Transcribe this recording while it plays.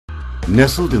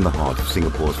Nestled in the heart of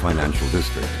Singapore's financial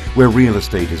district, where real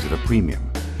estate is at a premium,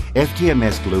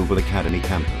 FTMS Academy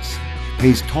campus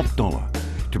pays top dollar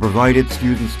to provide its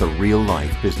students the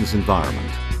real-life business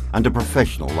environment and a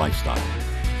professional lifestyle.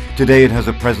 Today it has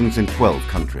a presence in 12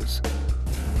 countries.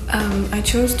 I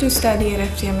chose to study at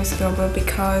FTMSGlobal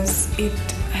because it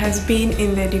has been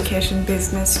in the education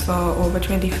business for over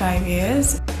 25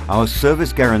 years. Our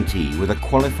service guarantee with a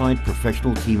qualified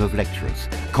professional team of lecturers,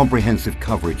 comprehensive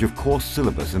coverage of course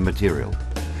syllabus and material,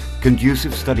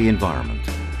 conducive study environment,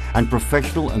 and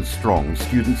professional and strong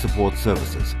student support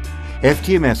services.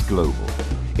 FTMS Global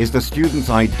is the student's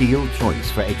ideal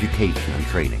choice for education and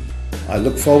training. I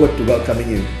look forward to welcoming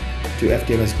you to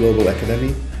FTMS Global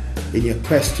Academy in your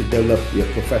quest to develop your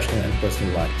professional and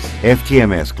personal lives.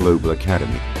 FTMS Global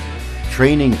Academy.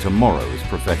 Training tomorrow's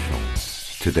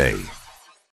professionals today.